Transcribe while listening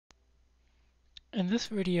In this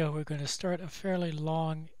video, we're going to start a fairly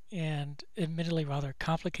long and admittedly rather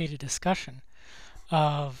complicated discussion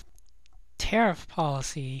of tariff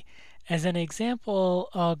policy as an example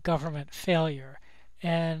of government failure.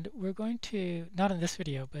 And we're going to, not in this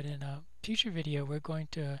video, but in a future video, we're going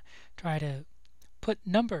to try to put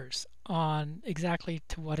numbers on exactly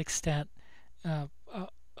to what extent a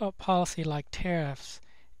policy like tariffs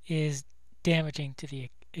is damaging to the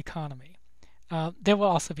economy. There will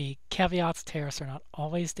also be caveats. Tariffs are not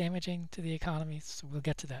always damaging to the economy, so we'll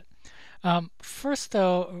get to that. First,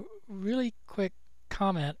 though, a really quick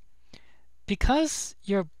comment. Because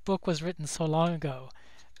your book was written so long ago,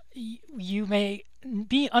 you may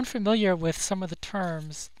be unfamiliar with some of the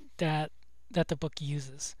terms that the book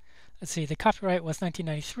uses. Let's see, the copyright was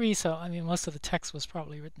 1993, so I mean most of the text was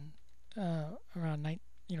probably written around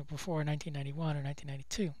before 1991 or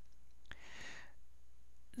 1992.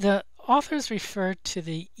 The authors refer to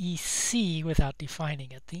the EC without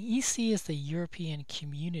defining it. The EC is the European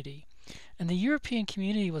Community, and the European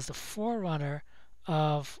Community was the forerunner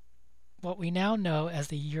of what we now know as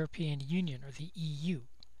the European Union, or the EU.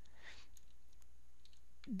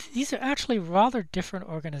 These are actually rather different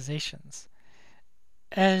organizations.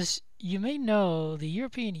 As you may know, the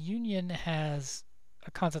European Union has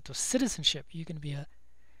a concept of citizenship. You can be a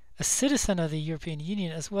citizen of the European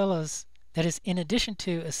Union as well as, that is, in addition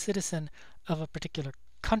to a citizen of a particular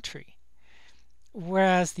country.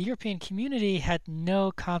 Whereas the European Community had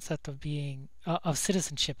no concept of being of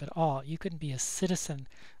citizenship at all. You couldn't be a citizen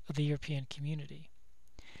of the European Community.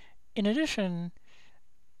 In addition,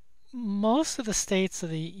 most of the states of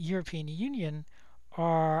the European Union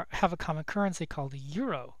have a common currency called the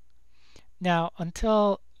euro. Now,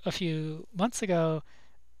 until a few months ago,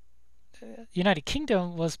 the United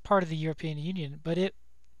Kingdom was part of the European Union, but it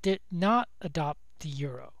did not adopt the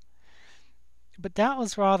euro. But that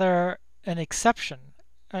was rather an exception.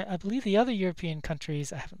 I believe the other European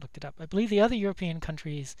countries, I haven't looked it up, I believe the other European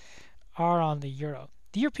countries are on the euro.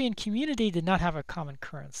 The European Community did not have a common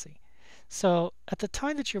currency. So at the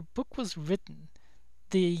time that your book was written,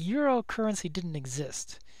 the euro currency didn't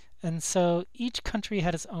exist. And so each country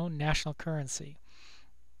had its own national currency.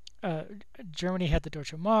 Germany had the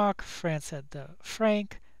Deutsche Mark, France had the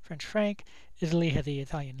French franc, Italy had the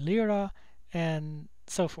Italian lira, and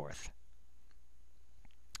so forth.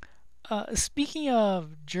 Speaking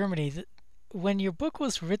of Germany, when your book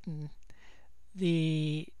was written,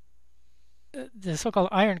 the so-called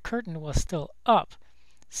Iron Curtain was still up.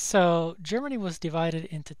 So Germany was divided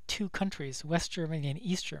into two countries, West Germany and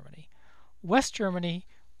East Germany. West Germany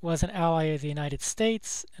was an ally of the United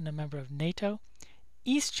States and a member of NATO.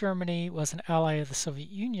 East Germany was an ally of the Soviet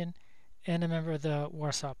Union and a member of the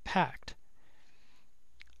Warsaw Pact,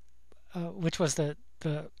 which was the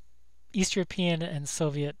East European and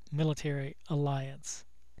Soviet military alliance.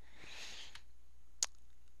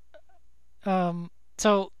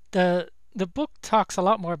 So the book talks a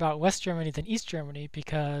lot more about West Germany than East Germany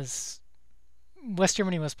because West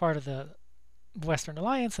Germany was part of the Western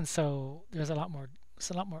Alliance, and so there's a lot more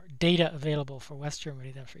data available for West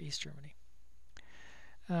Germany than for East Germany.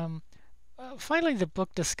 Finally, the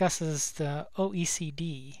book discusses the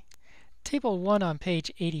OECD. Table 1 on page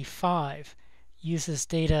 85 uses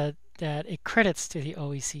data that it credits to the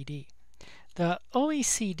OECD. The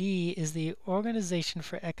OECD is the Organization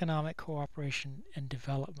for Economic Cooperation and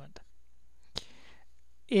Development.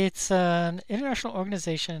 It's an international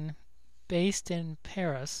organization based in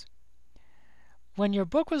Paris. When your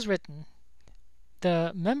book was written,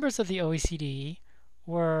 the members of the OECD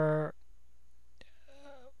were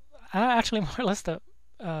actually more or less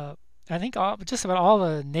I think just about all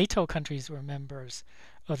the NATO countries were members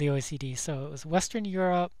of the OECD. So it was Western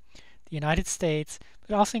Europe, the United States,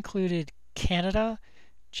 but it also included Canada,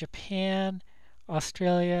 Japan,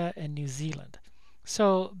 Australia, and New Zealand.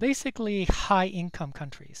 So basically high-income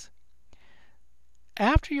countries.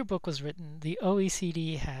 After your book was written, the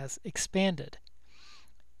OECD has expanded.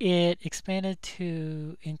 It expanded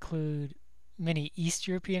to include many East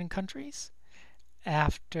European countries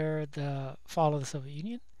after the fall of the Soviet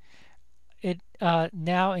Union. It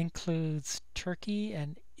now includes Turkey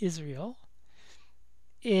and Israel.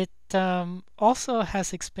 It also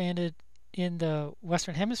has expanded in the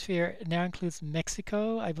Western Hemisphere. It now includes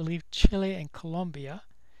Mexico, I believe Chile, and Colombia.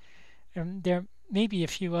 And there may be a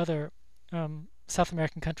few other South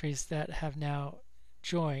American countries that have now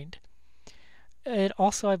joined. It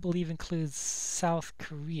also, I believe, includes South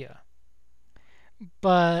Korea.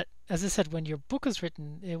 But as I said, when your book was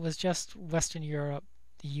written, it was just Western Europe,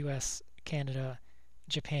 the US, Canada,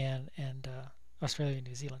 Japan, and Australia and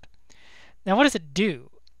New Zealand. Now, what does it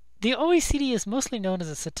do? The OECD is mostly known as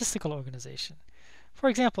a statistical organization. For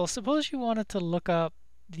example, suppose you wanted to look up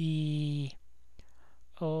the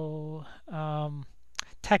oh,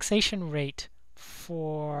 taxation rate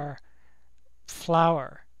for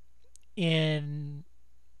flour in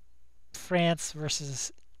France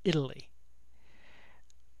versus Italy.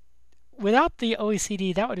 Without the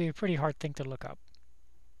OECD, that would be a pretty hard thing to look up.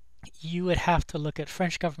 You would have to look at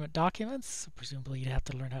French government documents. So presumably, you'd have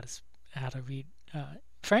to learn how to read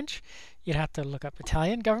French. You'd have to look up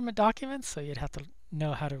Italian government documents, so you'd have to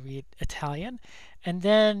know how to read Italian, and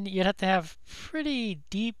then you'd have to have pretty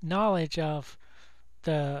deep knowledge of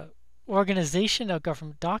the organization of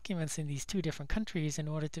government documents in these two different countries in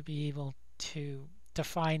order to be able to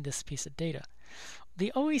find this piece of data.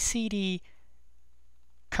 The OECD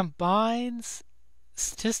combines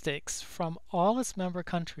statistics from all its member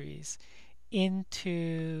countries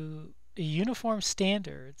into uniform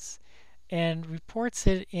standards and reports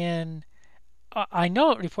it in I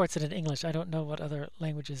know it reports it in English. I don't know what other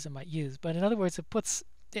languages it might use, but in other words,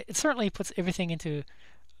 it certainly puts everything into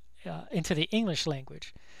the English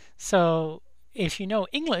language. So if you know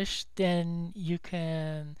English, then you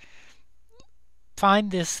can find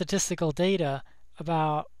this statistical data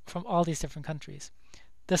about from all these different countries.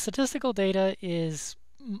 The statistical data is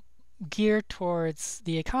geared towards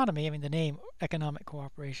the economy. I mean, the name economic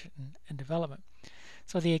cooperation and development.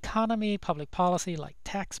 So the economy, public policy, like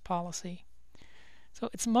tax policy. So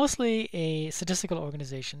it's mostly a statistical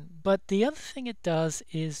organization. But the other thing it does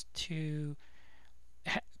is to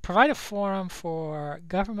provide a forum for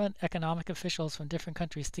government economic officials from different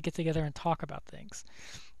countries to get together and talk about things.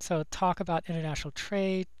 So talk about international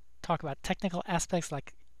trade, talk about technical aspects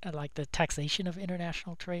like the taxation of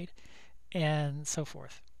international trade, and so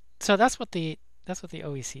forth. So that's what the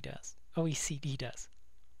OECD does. OECD does.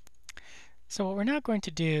 So what we're now going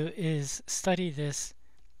to do is study this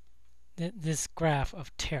graph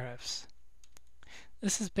of tariffs.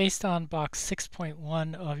 This is based on box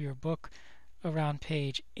 6.1 of your book around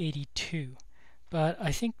page 82. But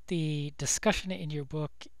I think the discussion in your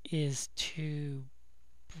book is too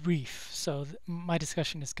brief, so my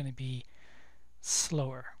discussion is going to be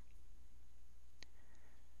slower.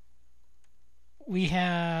 We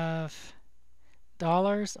have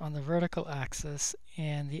dollars on the vertical axis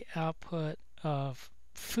and the output of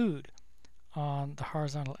food on the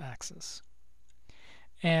horizontal axis.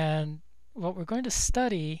 And what we're going to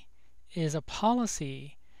study is a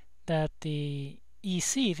policy that the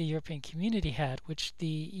EC, the European Community, had, which the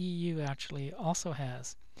EU actually also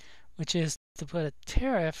has, which is to put a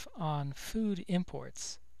tariff on food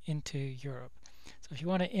imports into Europe. So if you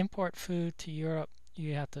want to import food to Europe,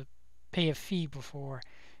 you have to pay a fee before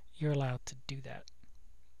you're allowed to do that.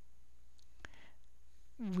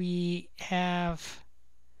 We have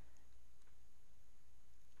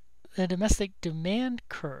the domestic demand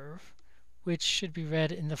curve, which should be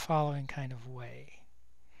read in the following kind of way.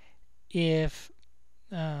 If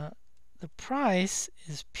the price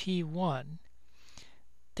is P1,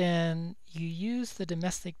 then you use the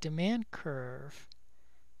domestic demand curve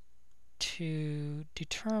to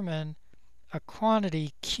determine a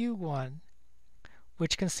quantity Q1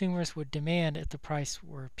 which consumers would demand if the price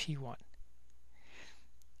were P1.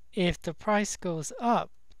 If the price goes up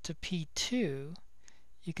to P2,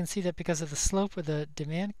 you can see that because of the slope of the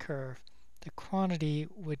demand curve, the quantity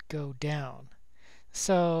would go down.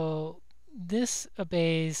 So this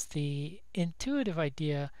obeys the intuitive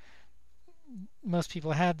idea most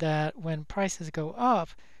people have that when prices go up,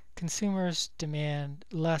 consumers demand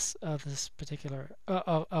less of this particular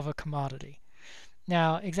of a commodity.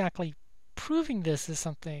 Now, exactly proving this is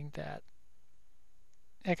something that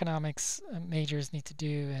economics majors need to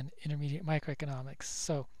do and intermediate microeconomics.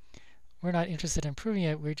 So we're not interested in proving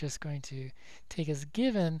it. We're just going to take as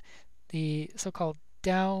given the so-called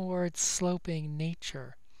downward sloping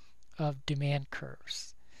nature of demand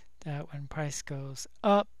curves. That when price goes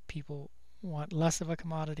up, people want less of a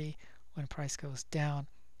commodity. When price goes down,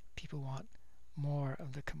 people want more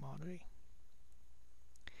of the commodity.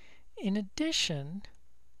 In addition,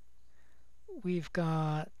 we've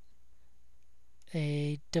got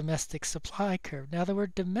a domestic supply curve. Now the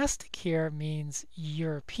word domestic here means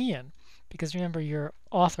European, because remember your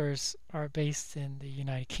authors are based in the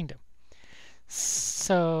United Kingdom.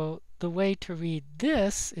 So the way to read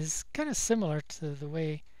this is kind of similar to the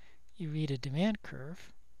way you read a demand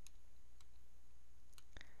curve.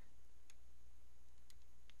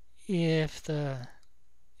 If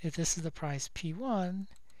this is the price P1,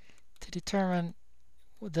 to determine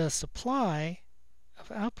the supply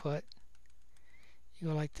of output, you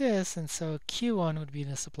go like this, and so Q1 would be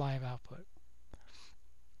the supply of output.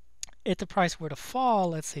 If the price were to fall,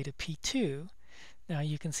 let's say to P2, now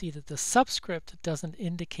you can see that the subscript doesn't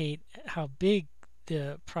indicate how big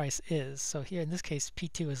the price is. So here in this case,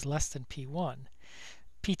 P2 is less than P1.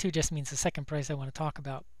 P2 just means the second price I want to talk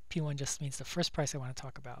about. P1 just means the first price I want to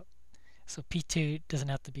talk about. So P2 doesn't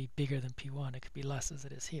have to be bigger than P1. It could be less as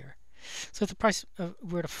it is here. So if the price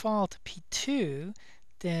were to fall to P2,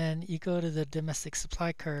 then you go to the domestic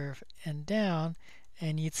supply curve and down,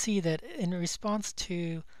 and you'd see that in response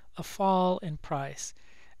to a fall in price,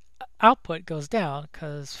 output goes down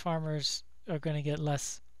because farmers are going to get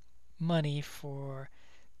less money for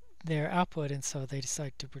their output, and so they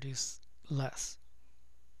decide to produce less.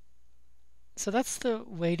 So that's the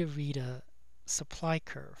way to read a supply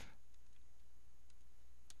curve.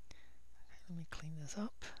 Let me clean this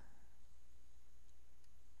up.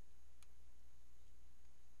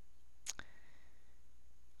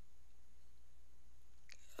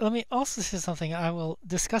 Let me also say something. I will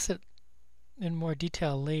discuss it in more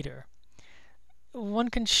detail later. One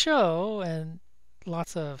can show, and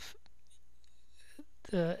lots of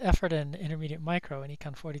the effort in intermediate micro and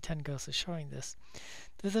Econ 4010 goes to showing this,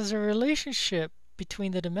 that there's a relationship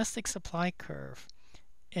between the domestic supply curve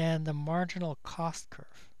and the marginal cost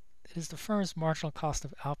curve. It is the firm's marginal cost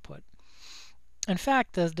of output. In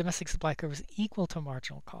fact, the domestic supply curve is equal to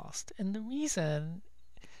marginal cost. And the reason,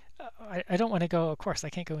 I don't want to go, of course, I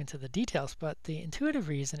can't go into the details, but the intuitive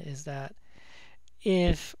reason is that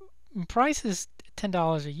if price is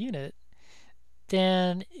 $10 a unit,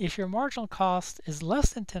 then if your marginal cost is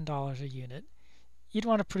less than $10 a unit, you'd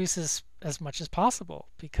want to produce as much as possible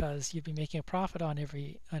because you'd be making a profit on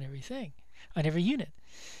every unit.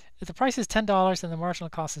 If the price is $10 and the marginal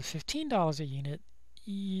cost is $15 a unit,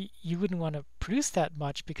 you wouldn't want to produce that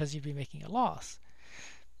much because you'd be making a loss.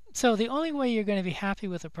 So the only way you're going to be happy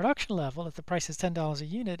with the production level if the price is $10 a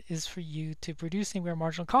unit is for you to produce where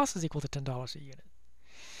marginal cost is equal to $10 a unit.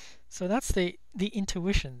 So that's the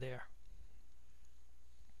intuition there.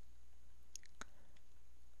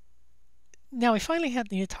 Now we finally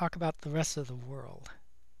need to talk about the rest of the world.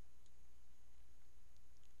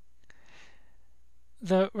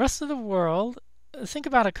 The rest of the world, think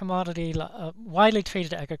about a commodity, a widely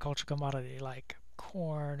traded agricultural commodity like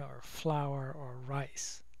corn or flour or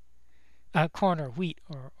rice. Corn or wheat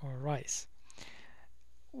or rice.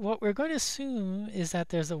 What we're going to assume is that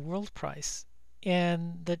there's a world price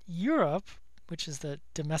and that Europe, which is the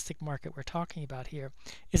domestic market we're talking about here,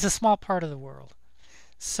 is a small part of the world.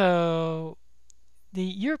 So the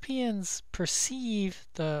Europeans perceive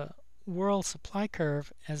the world supply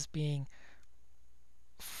curve as being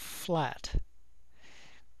flat.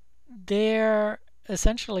 They're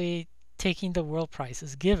essentially taking the world price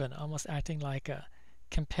as given, almost acting like a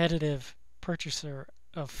competitive purchaser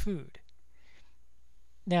of food.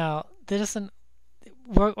 Now,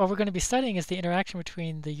 what we're going to be studying is the interaction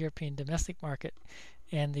between the European domestic market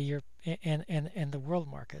and the and the world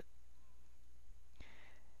market.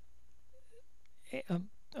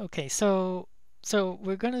 Okay, so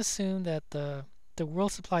we're going to assume that the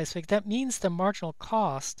world supply is fixed. That means the marginal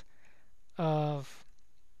cost of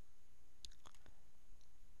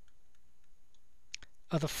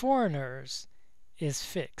the foreigners is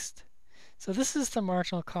fixed. So this is the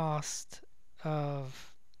marginal cost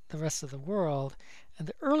of the rest of the world, and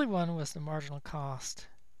the early one was the marginal cost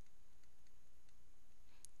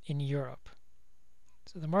in Europe.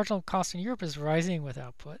 So the marginal cost in Europe is rising with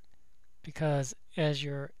output because as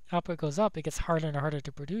your output goes up, it gets harder and harder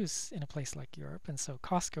to produce in a place like Europe, and so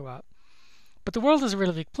costs go up. But the world is a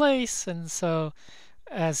really big place, and so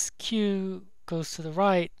as Q goes to the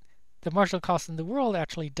right, the marginal cost in the world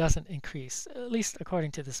actually doesn't increase, at least according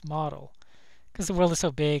to this model. Because the world is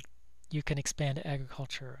so big, you can expand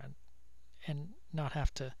agriculture and not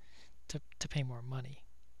have to pay more money.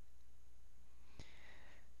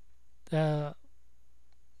 The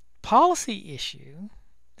policy issue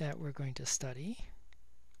that we're going to study,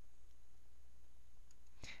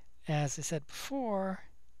 as I said before,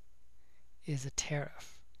 is a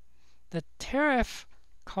tariff. The tariff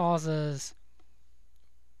causes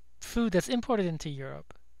food that's imported into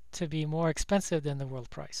Europe to be more expensive than the world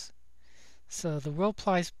price. So the world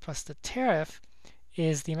price plus the tariff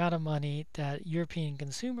is the amount of money that European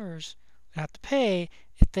consumers have to pay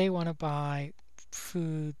if they want to buy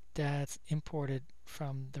food that's imported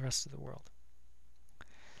from the rest of the world.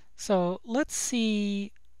 So let's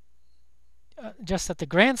see just at the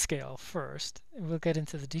grand scale first, and we'll get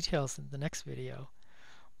into the details in the next video,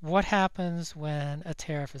 what happens when a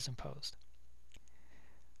tariff is imposed.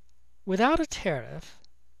 Without a tariff,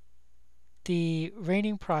 the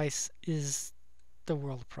reigning price is the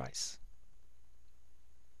world price.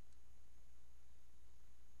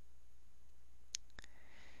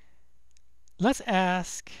 let's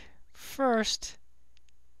ask first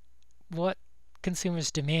what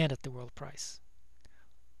consumers demand at the world price.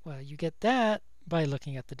 Well, you get that by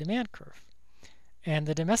looking at the demand curve. And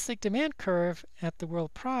the domestic demand curve at the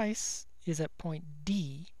world price is at point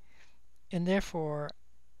D, and therefore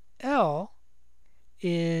L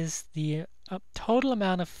is the total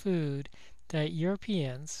amount of food that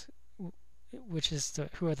Europeans, which is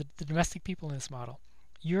who are the domestic people in this model,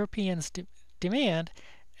 Europeans demand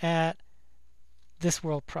at this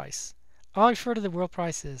world price. I'll refer to the world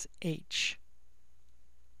price as H.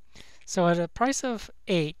 So at a price of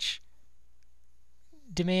H,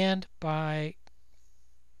 domestic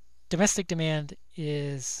demand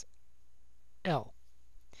is L.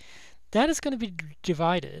 That is going to be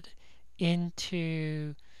divided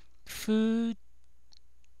into food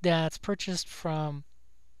that's purchased from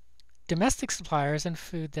domestic suppliers and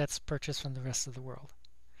food that's purchased from the rest of the world.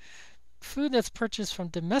 Food that's purchased from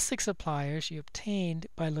domestic suppliers you obtained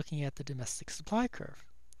by looking at the domestic supply curve.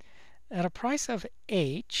 At a price of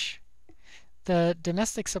H, the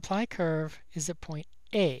domestic supply curve is at point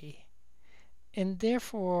A, and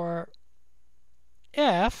therefore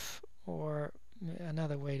F, or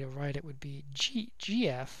another way to write it would be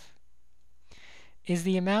GF, is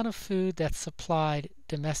the amount of food that's supplied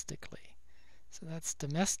domestically. So that's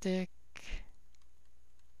domestic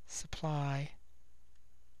supply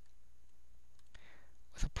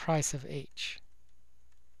with a price of H.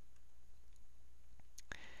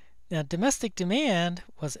 Now domestic demand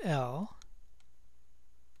was L.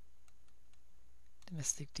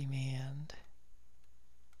 Domestic demand,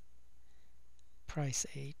 price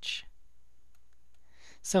H.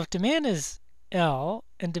 So if demand is L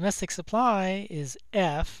and domestic supply is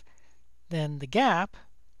F, then the gap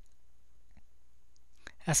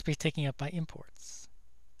has to be taken up by imports.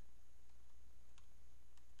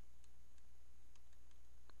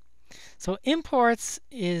 So imports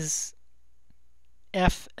is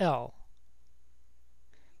FL.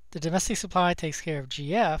 The domestic supply takes care of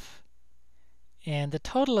GF, and the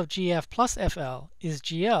total of GF plus FL is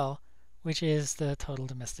GL, which is the total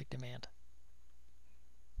domestic demand.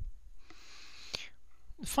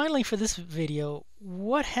 Finally, for this video,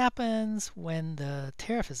 what happens when the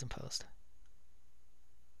tariff is imposed?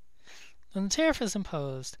 When the tariff is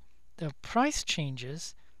imposed, the price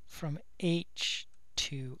changes from H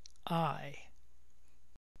to I.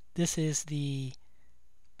 This is the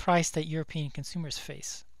price that European consumers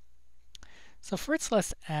face. So first,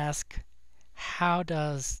 let's ask, how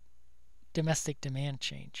does domestic demand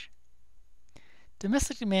change?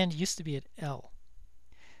 Domestic demand used to be at L,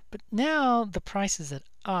 but now the price is at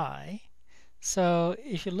I. So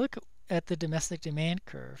if you look at the domestic demand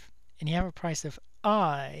curve and you have a price of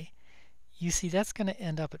I, you see that's going to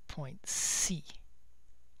end up at point C.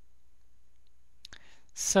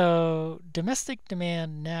 So domestic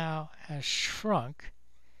demand now has shrunk.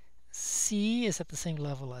 C is at the same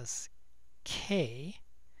level as K.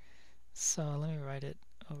 So let me write it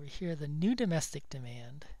over here. The new domestic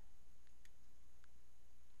demand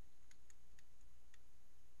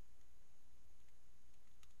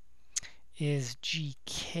is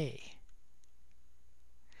GK.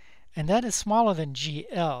 And that is smaller than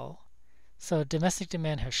GL. So domestic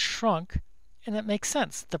demand has shrunk, and that makes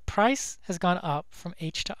sense. The price has gone up from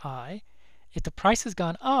H to I. If the price has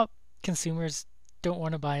gone up, consumers don't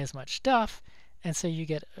want to buy as much stuff, and so you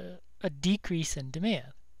get a decrease in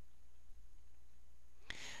demand.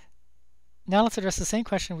 Now let's address the same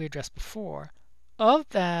question we addressed before. Of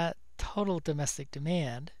that total domestic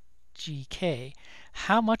demand, GK,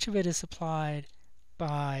 how much of it is supplied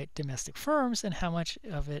by domestic firms and how much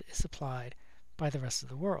of it is supplied by the rest of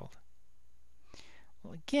the world?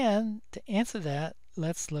 Well, again, to answer that,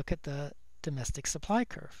 let's look at the domestic supply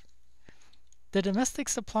curve. The domestic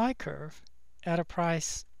supply curve at a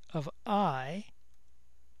price of I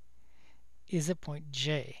is at point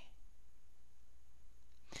J.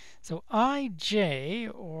 So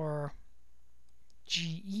IJ, or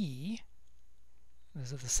GE,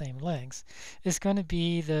 those are the same lengths, is going to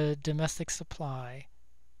be the domestic supply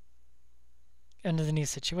under the new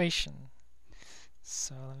situation.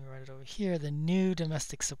 So let me write it over here. The new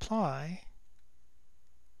domestic supply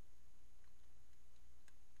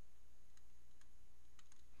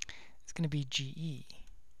is going to be GE.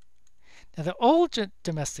 Now the old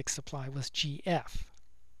domestic supply was GF.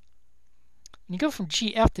 When you go from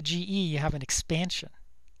GF to GE, you have an expansion.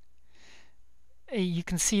 You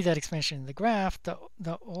can see that expansion in the graph. The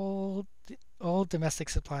old domestic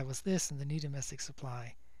supply was this, and the new domestic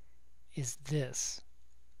supply is this.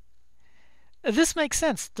 This makes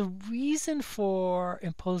sense. The reason for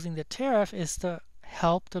imposing the tariff is to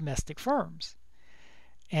help domestic firms.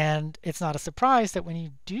 And it's not a surprise that when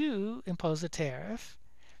you do impose a tariff,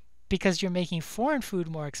 because you're making foreign food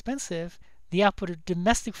more expensive, the output of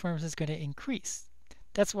domestic farms is going to increase.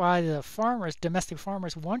 That's why the farmers, domestic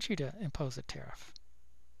farmers, want you to impose a tariff.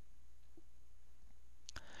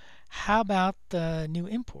 How about the new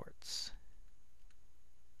imports?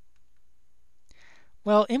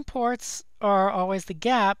 Well, imports are always the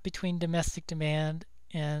gap between domestic demand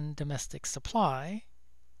and domestic supply.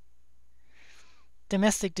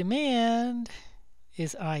 Domestic demand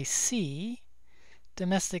is IC.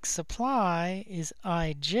 Domestic supply is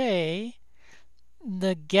IJ.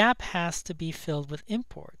 The gap has to be filled with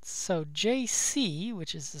imports. So JC,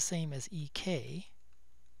 which is the same as EK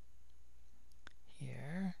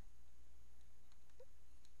here,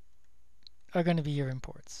 are going to be your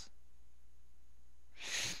imports.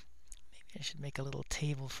 Maybe I should make a little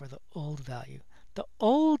table for the old value. The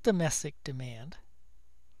old domestic demand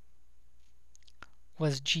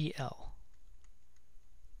was GL.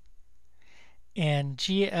 And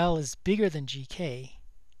GL is bigger than GK.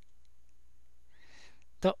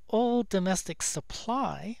 The old domestic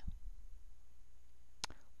supply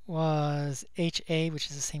was HA, which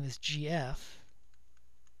is the same as GF.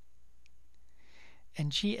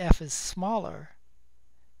 And GF is smaller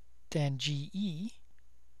than GE.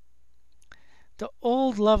 The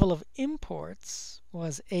old level of imports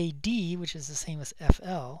was AD, which is the same as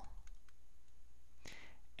FL.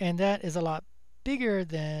 And that is a lot bigger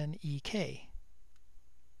than EK.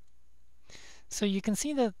 So you can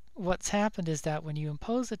see that what's happened is that when you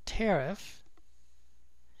impose a tariff,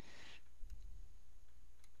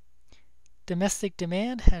 domestic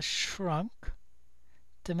demand has shrunk,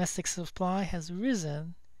 domestic supply has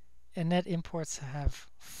risen, and net imports have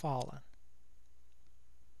fallen.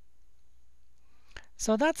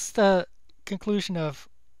 So that's the conclusion of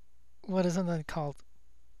what is something called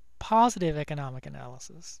positive economic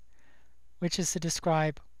analysis, which is to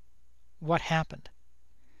describe what happened.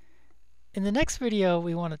 In the next video,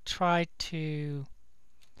 we want to try to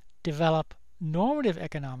develop normative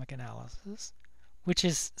economic analysis, which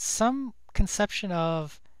is some conception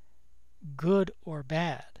of good or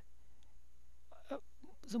bad.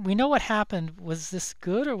 We know what happened. Was this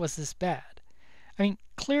good or was this bad? I mean,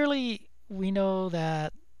 clearly we know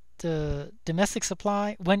that the domestic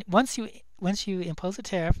supply, once you impose a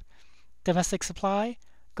tariff, domestic supply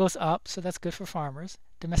goes up, so that's good for farmers.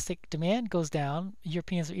 Domestic demand goes down.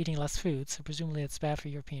 Europeans are eating less food, so presumably it's bad for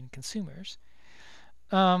European consumers.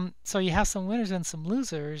 So you have some winners and some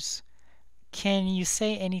losers. Can you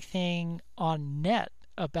say anything on net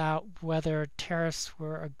about whether tariffs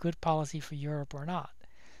were a good policy for Europe or not?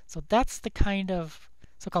 So that's the kind of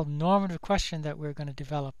so-called normative question that we're going to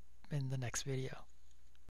develop in the next video.